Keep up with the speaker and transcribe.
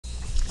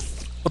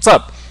What's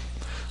up?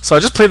 So I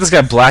just played this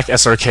guy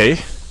BlaqSRK,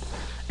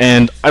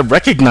 and I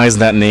recognized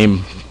that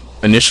name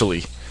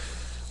initially.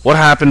 What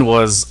happened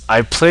was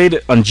I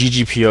played on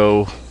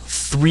GGPO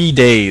 3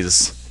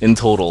 days in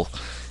total,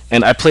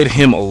 and I played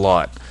him a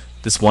lot.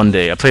 This one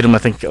day, I played him. I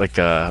think like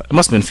it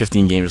must have been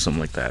 15 games or something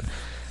like that.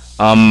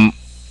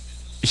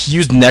 He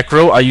used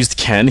Necro. I used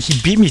Ken. He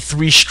beat me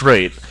 3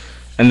 straight,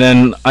 and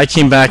then I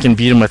came back and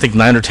beat him. I think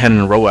 9 or 10 in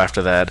a row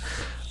after that.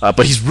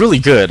 But he's really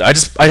good. I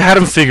had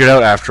him figured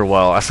out after a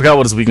while. I forgot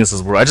what his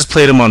weaknesses were. I just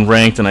played him on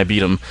ranked and I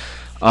beat him.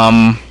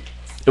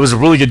 It was a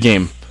really good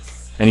game,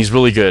 and he's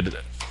really good.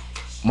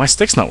 My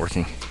stick's not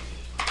working.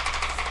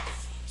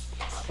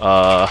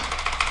 Oh,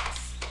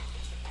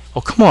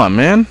 come on,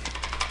 man.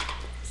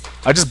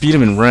 I just beat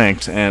him in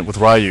ranked and with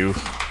Ryu.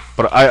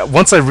 But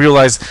once I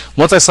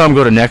saw him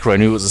go to Necro, I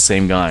knew it was the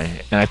same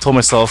guy. And I told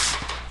myself,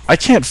 I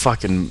can't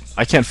fucking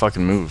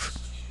move.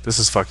 This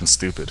is fucking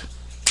stupid.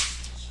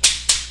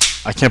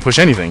 I can't push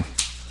anything.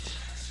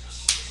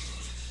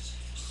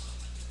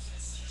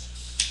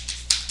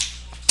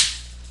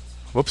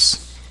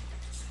 Whoops.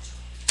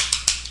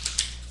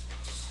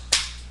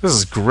 This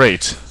is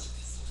great.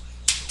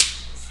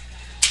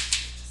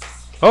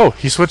 Oh,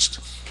 he switched.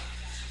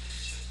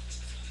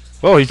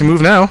 Oh, he can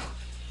move now.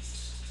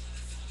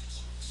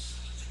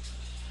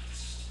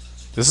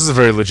 This is a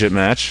very legit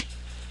match.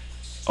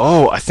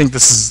 Oh, I think the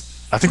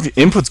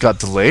inputs got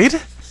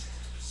delayed?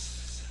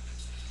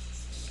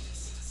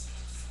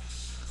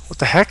 What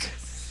the heck?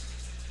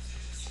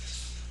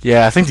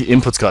 Yeah, I think the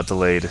inputs got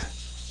delayed.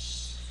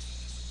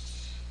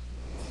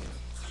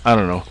 I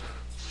don't know.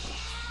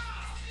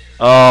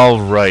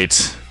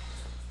 Alright.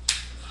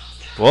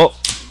 Well,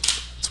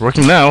 it's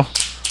working now.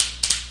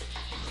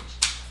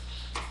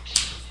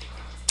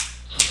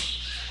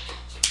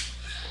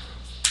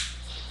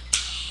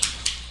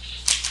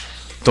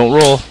 Don't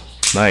roll.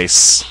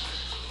 Nice.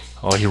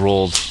 Oh, he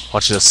rolled.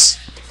 Watch this.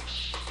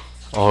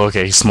 Oh,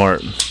 okay, he's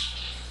smart.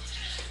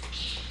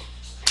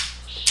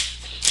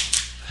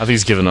 I think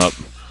he's given up.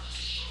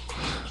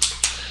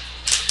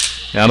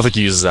 Yeah, I don't think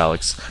he uses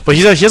Alex. But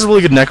he has a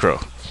really good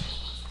Necro.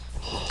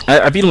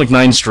 I beat him like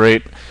 9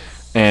 straight,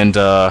 and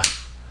I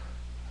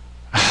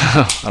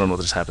don't know what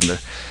just happened there.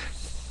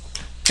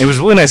 And he was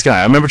a really nice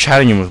guy. I remember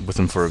chatting with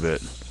him for a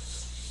bit.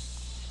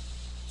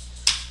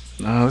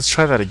 Let's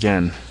try that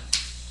again.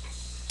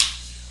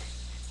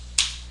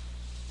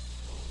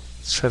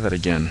 Let's try that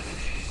again.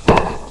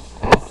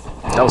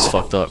 That was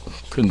fucked up.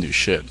 Couldn't do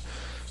shit.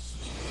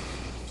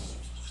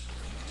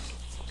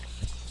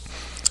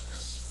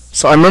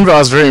 So I remember I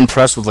was very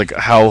impressed with like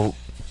how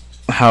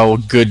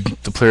good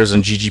the players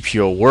on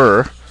GGPO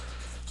were.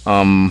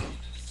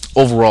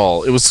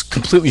 Overall, it was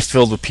completely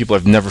filled with people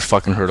I've never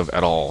fucking heard of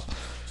at all.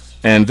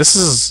 And this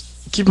is,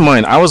 keep in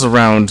mind, I was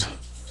around.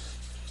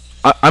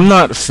 I'm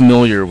not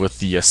familiar with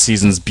the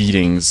season's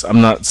beatings.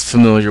 I'm not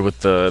familiar with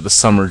the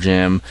summer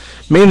jam,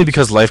 mainly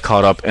because life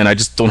caught up and I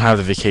just don't have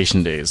the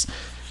vacation days.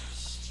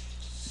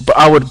 But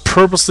I would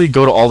purposely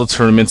go to all the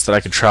tournaments that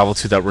I could travel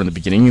to that were in the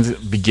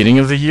beginning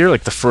of the year,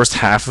 like the first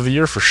half of the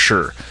year for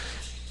sure.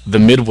 The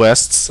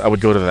Midwests, I would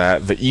go to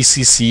that. The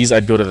ECCs,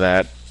 I'd go to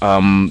that.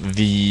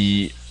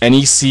 The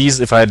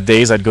NECs, if I had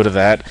days, I'd go to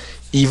that.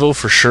 Evo,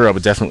 for sure, I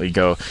would definitely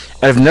go.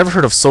 And I've never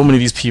heard of so many of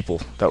these people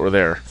that were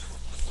there.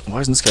 Why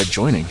isn't this guy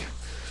joining?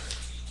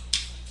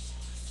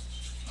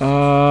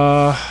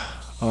 Oh,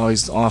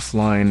 he's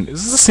offline.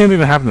 Is this the same thing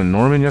that happened to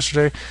Norman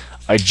yesterday?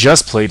 I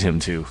just played him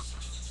too.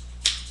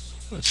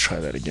 Let's try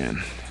that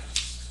again.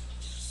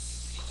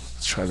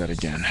 Let's try that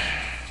again.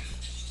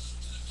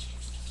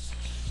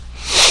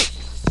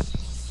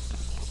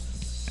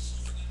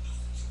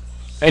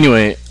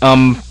 Anyway,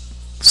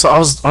 so I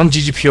was on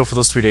GGPO for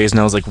those 3 days, and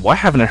I was like, why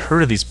haven't I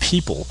heard of these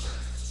people?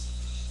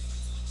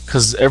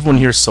 Because everyone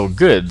here is so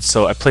good.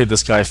 So I played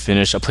this guy,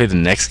 finished. I played the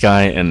next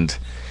guy, and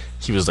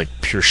he was like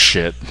pure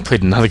shit.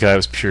 Played another guy,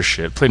 was pure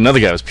shit. Played another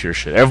guy, was pure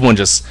shit. Everyone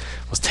just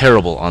was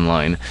terrible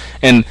online.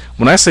 And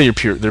when I say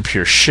they're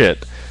pure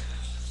shit,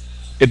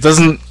 it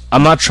doesn't.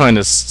 I'm not trying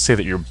to say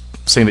that you're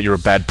saying that you're a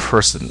bad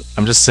person.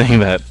 I'm just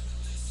saying that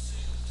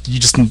you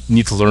just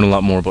need to learn a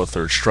lot more about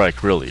Third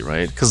Strike, really,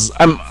 right? Because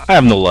I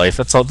have no life.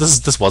 That's all.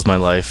 This was my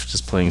life,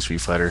 just playing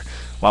Street Fighter.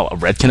 Wow, a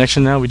red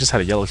connection now. We just had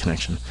a yellow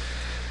connection.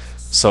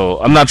 So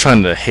I'm not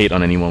trying to hate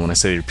on anyone when I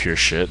say you're pure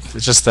shit.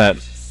 It's just that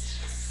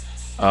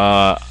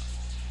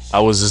I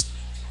was just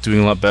doing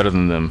a lot better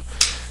than them.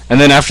 And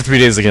then after 3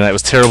 days again, that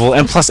was terrible.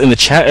 And plus, in the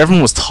chat,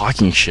 everyone was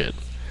talking shit.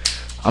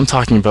 I'm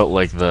talking about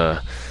like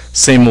the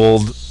same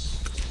old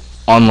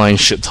online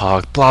shit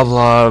talk, blah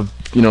blah.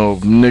 You know,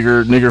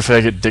 nigger,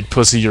 faggot, dick,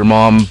 pussy, your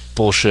mom,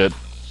 bullshit.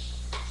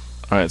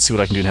 Alright, let's see what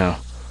I can do now.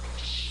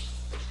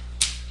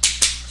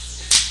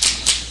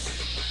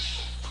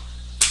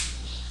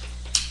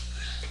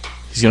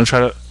 He's gonna try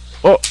to...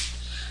 Oh!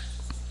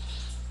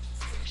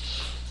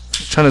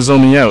 He's trying to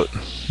zone me out.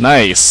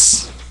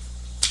 Nice!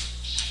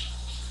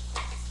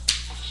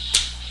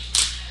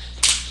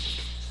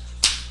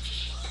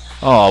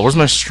 Oh, where's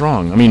my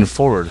strong? I mean,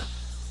 forward.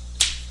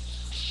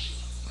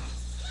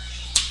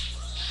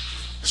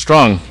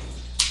 Strong.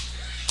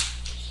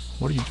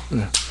 What are you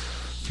doing?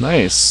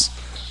 Nice.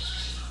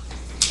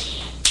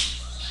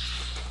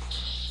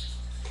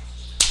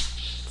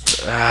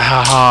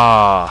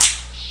 Ah.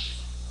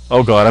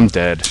 Oh god, I'm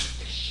dead.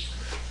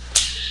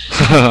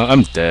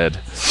 I'm dead.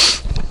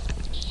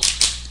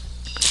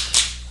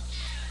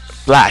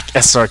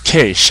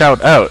 BlaqSRK,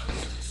 shout out.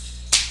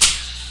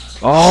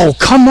 Oh,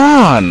 come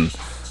on!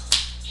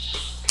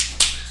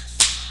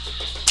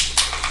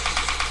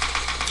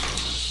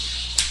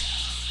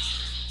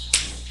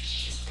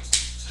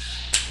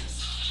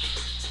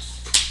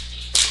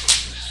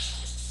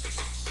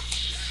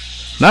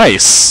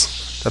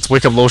 Nice! That's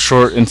wake up low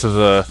short into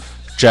the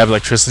jab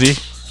electricity.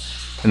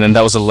 And then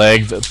that was a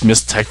leg that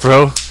missed tech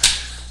throw.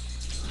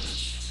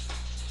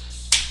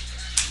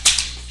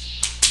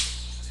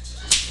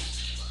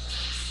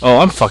 Oh,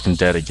 I'm fucking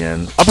dead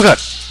again. Uppercut!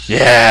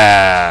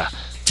 Yeah!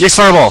 EX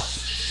Fireball!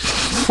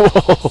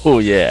 Whoa,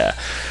 yeah.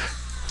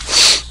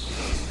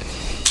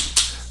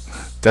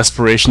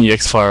 Desperation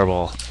EX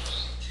Fireball.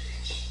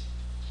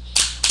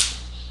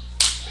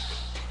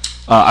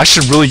 I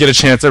should really get a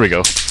chance. There we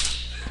go.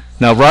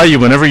 Now, Ryu,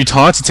 whenever you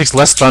taunt, he takes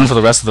less stun for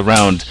the rest of the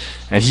round.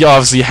 And he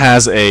obviously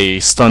has a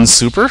stun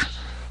super.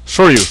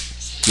 Shoryu.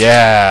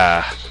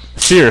 Yeah.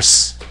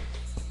 Fierce.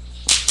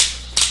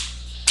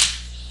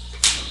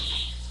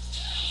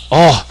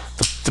 Oh,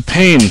 the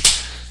pain.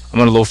 I'm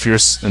gonna low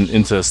fierce and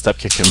into step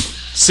kick him.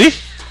 See?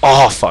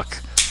 Oh, fuck.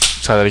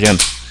 Try that again.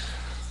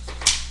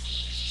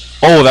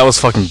 Oh, that was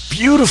fucking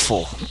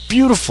beautiful.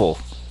 Beautiful.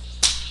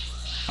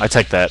 I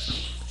take that.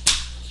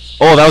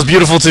 Oh, that was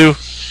beautiful too.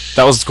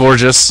 That was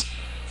gorgeous.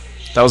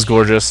 That was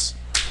gorgeous.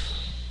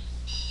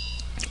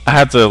 I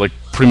had to like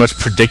pretty much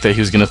predict that he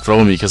was gonna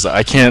throw me because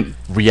I can't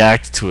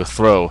react to a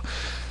throw.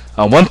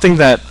 One thing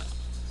that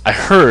I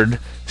heard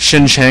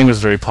Shin Chang was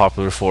very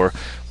popular for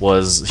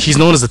was he's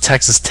known as the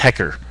Texas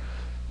Techer,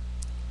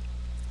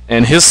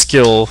 and his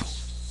skill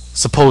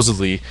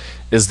supposedly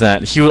is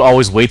that he would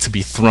always wait to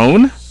be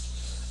thrown,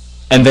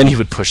 and then he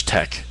would push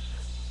tech.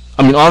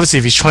 I mean, obviously,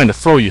 if he's trying to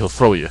throw you, he'll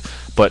throw you.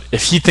 But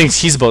if he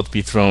thinks he's about to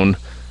be thrown,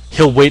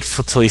 he'll wait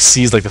till he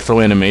sees like the throw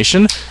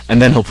animation, and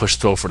then he'll push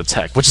throw for the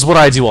tech, which is what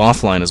I do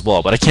offline as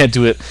well. But I can't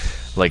do it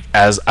like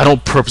I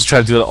don't purposely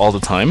try to do that all the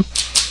time.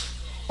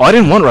 Oh, I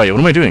didn't want Ryu. What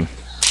am I doing?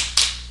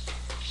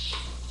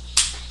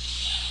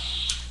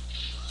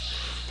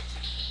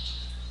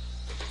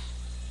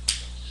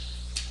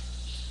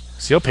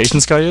 See how patient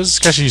this guy is? This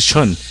guy should use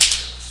Chun.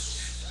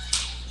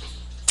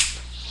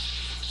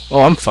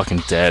 Oh, I'm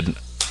fucking dead.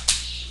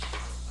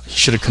 He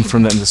should have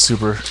confirmed that in the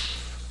super.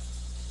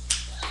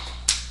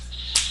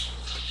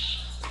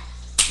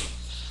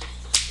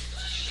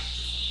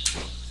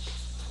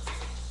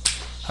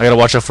 I gotta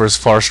watch out for his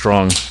far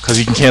strong, because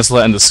he can cancel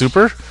that in the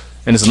super,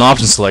 and it's an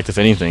option select if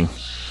anything.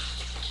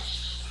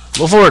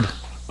 Low forward!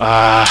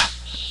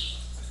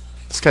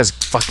 This guy's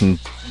fucking...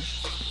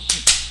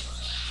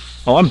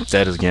 Oh, I'm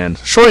dead again.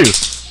 Shoryu!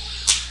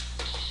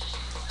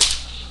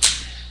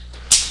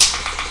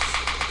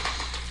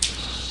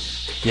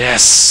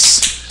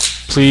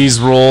 Yes! Please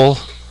roll.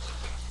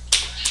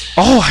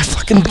 Oh, I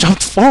fucking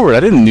jumped forward. I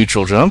didn't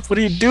neutral jump. What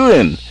are you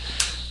doing?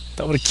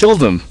 That would have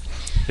killed him.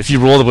 If he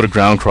rolled, it would have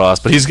ground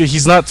crossed. But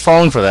he's not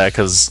falling for that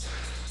because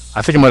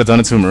I think I might have done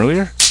it to him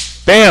earlier.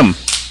 Bam!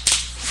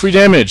 Free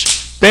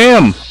damage.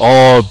 Bam!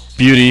 Oh,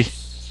 beauty.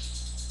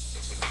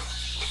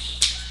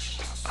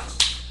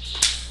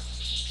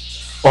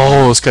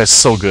 Oh, this guy's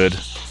so good.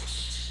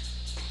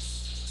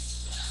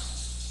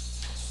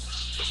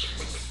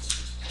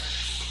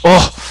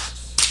 Oh,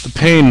 the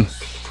pain.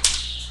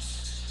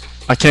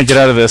 I can't get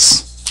out of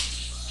this.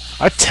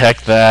 I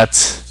tech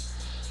that.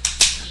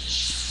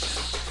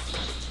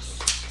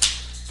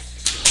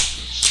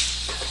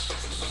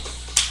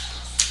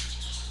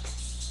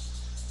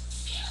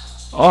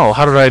 Oh,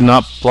 how did I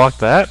not block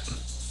that?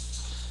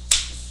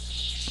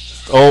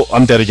 Oh,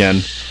 I'm dead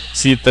again.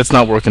 See, that's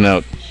not working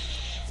out.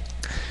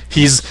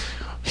 He's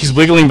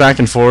wiggling back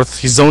and forth.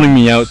 He's zoning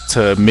me out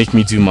to make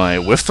me do my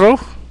whiff throw,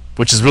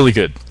 which is really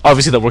good.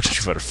 Obviously, that works in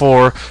Street Fighter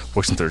 4,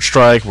 works in Third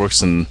Strike,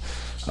 works in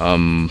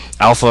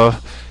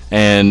Alpha,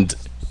 and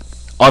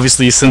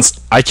obviously,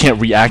 since I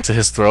can't react to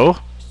his throw,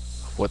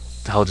 what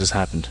the hell just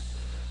happened?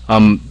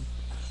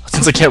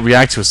 Since I can't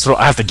react to his throw,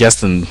 I have to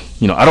guess and,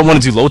 I don't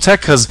want to do low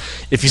tech, because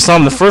if you saw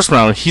him in the first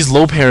round, he's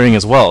low parrying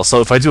as well. So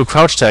if I do a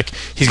crouch tech,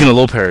 he's going to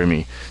low parry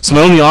me. So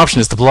my only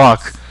option is to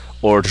block,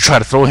 or to try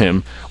to throw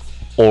him,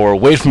 or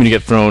wait for me to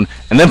get thrown,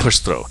 and then push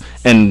throw.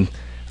 And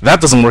that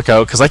doesn't work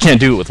out, because I can't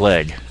do it with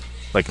leg.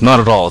 Like, not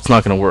at all. It's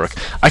not going to work.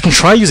 I can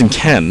try using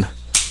Ken.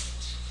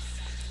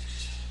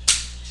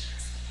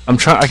 I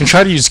can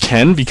try to use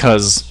Ken,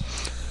 because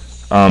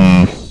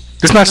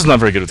this match is not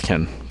very good with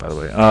Ken, by the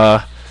way.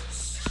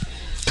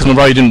 Because my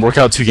body didn't work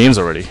out 2 games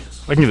already.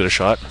 I can give it a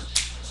shot.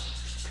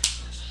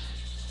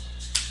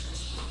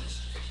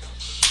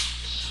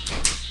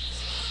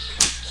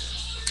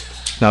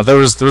 Now there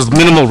was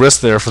minimal risk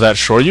there for that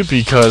Shoryu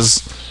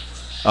because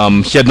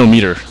he had no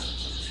meter.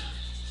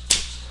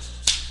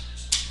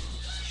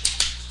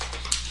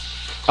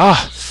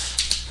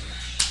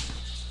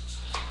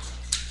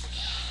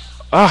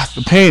 Ah,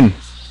 the pain.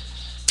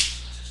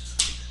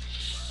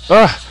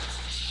 Ah,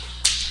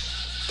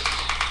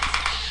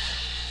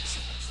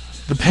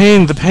 the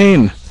pain, the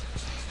pain.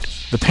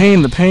 The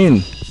pain, the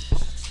pain.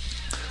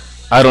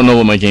 I don't know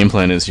what my game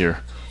plan is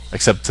here,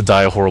 except to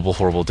die a horrible,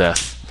 horrible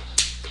death.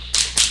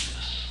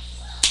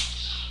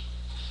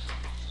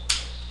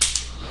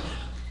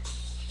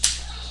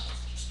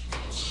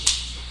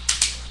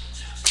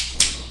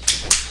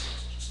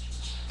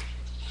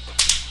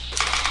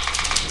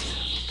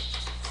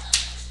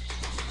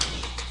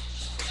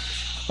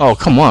 Oh,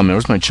 come on, man.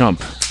 Where's my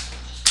jump?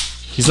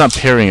 He's not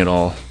parrying at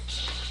all.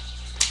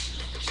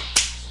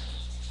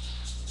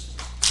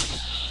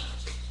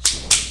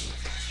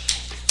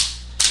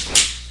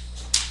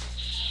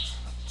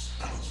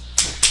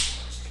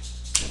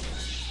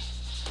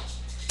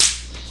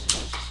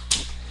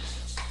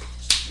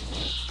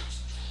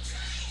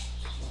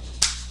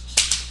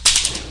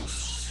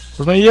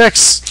 Where's my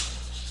EX?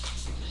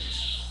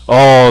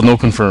 Oh, no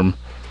confirm.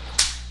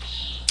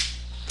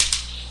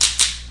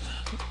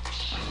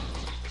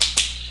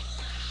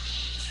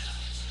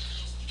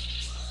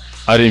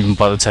 I didn't even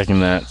bother teching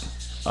that.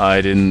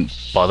 I didn't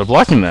bother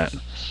blocking that.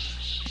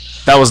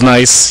 That was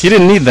nice. He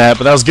didn't need that,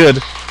 but that was good.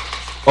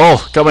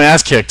 Oh, got my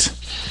ass kicked.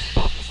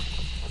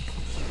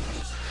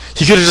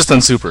 He could have just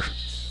done super.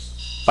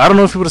 I don't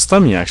know if he would have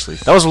stunned me, actually.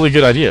 That was a really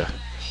good idea.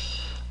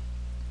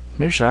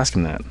 Maybe I should ask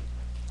him that.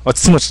 Oh,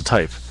 it's too much to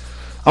type.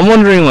 I'm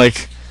wondering,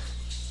 like,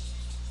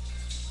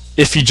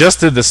 if he just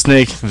did the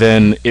snake,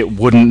 then it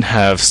wouldn't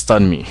have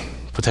stunned me,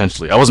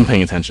 potentially. I wasn't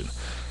paying attention.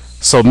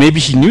 So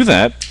maybe he knew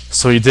that,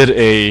 so he did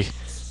a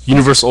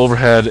universal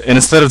overhead, and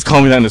instead of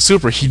calling that into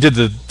super, he did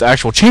the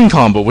actual chain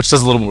combo, which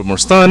does a little bit more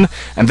stun,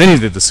 and then he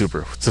did the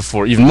super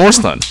for even more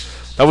stun.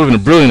 That would have been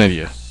a brilliant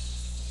idea.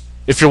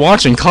 If you're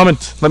watching,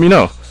 comment, let me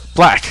know.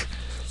 Black,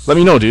 let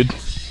me know, dude.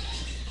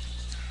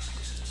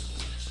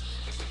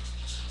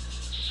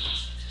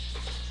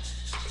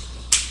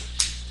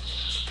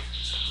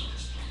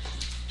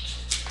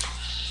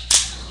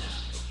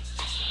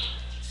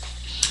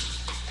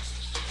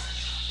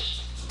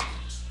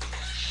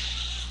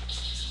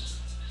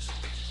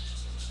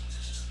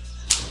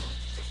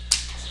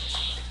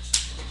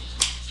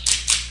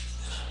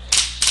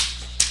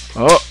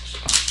 Oh.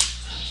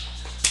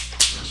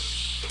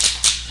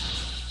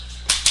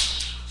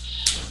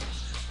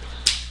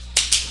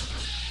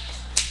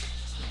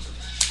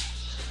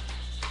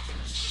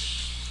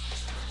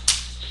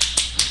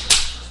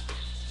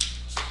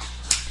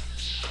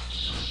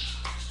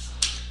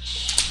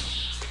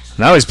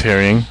 Now he's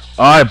parrying.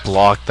 I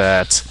blocked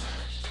that.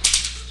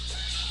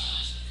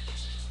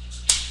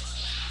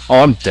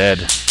 Oh, I'm dead.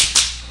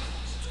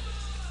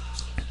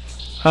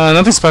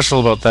 Nothing special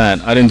about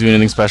that. I didn't do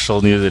anything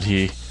special, neither did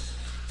he.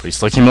 But he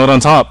still came out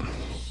on top.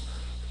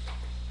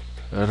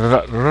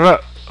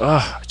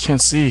 I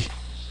can't see.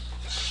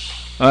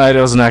 Alright,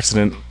 it was an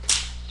accident.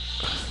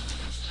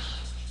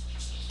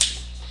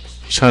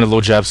 He's trying to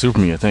low jab super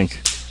me, I think.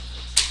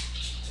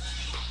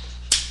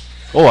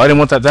 Oh, I didn't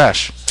want that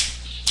dash.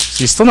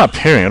 See, he's still not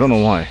parrying. I don't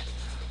know why.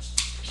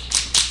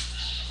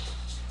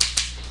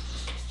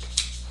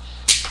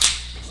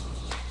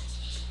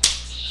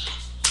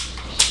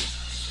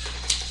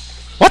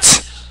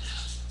 What?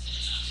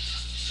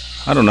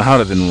 I don't know how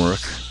that didn't work.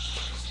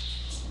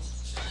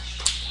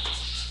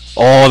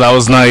 Oh, that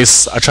was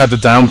nice. I tried to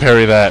down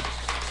parry that.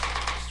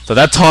 So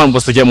that taunt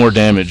was to get more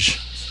damage.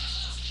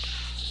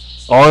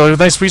 Oh,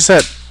 nice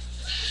reset.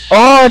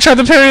 Oh, I tried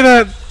to parry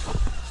that.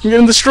 I'm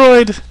getting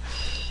destroyed.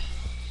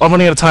 Oh, I'm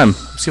running out of time.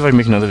 Let's see if I can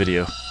make another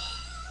video.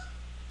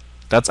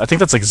 I think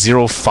that's like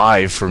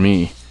 0.5 for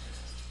me.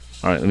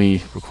 Alright, let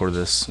me record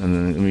this and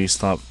then let me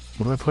stop.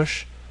 What do I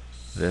push?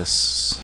 This.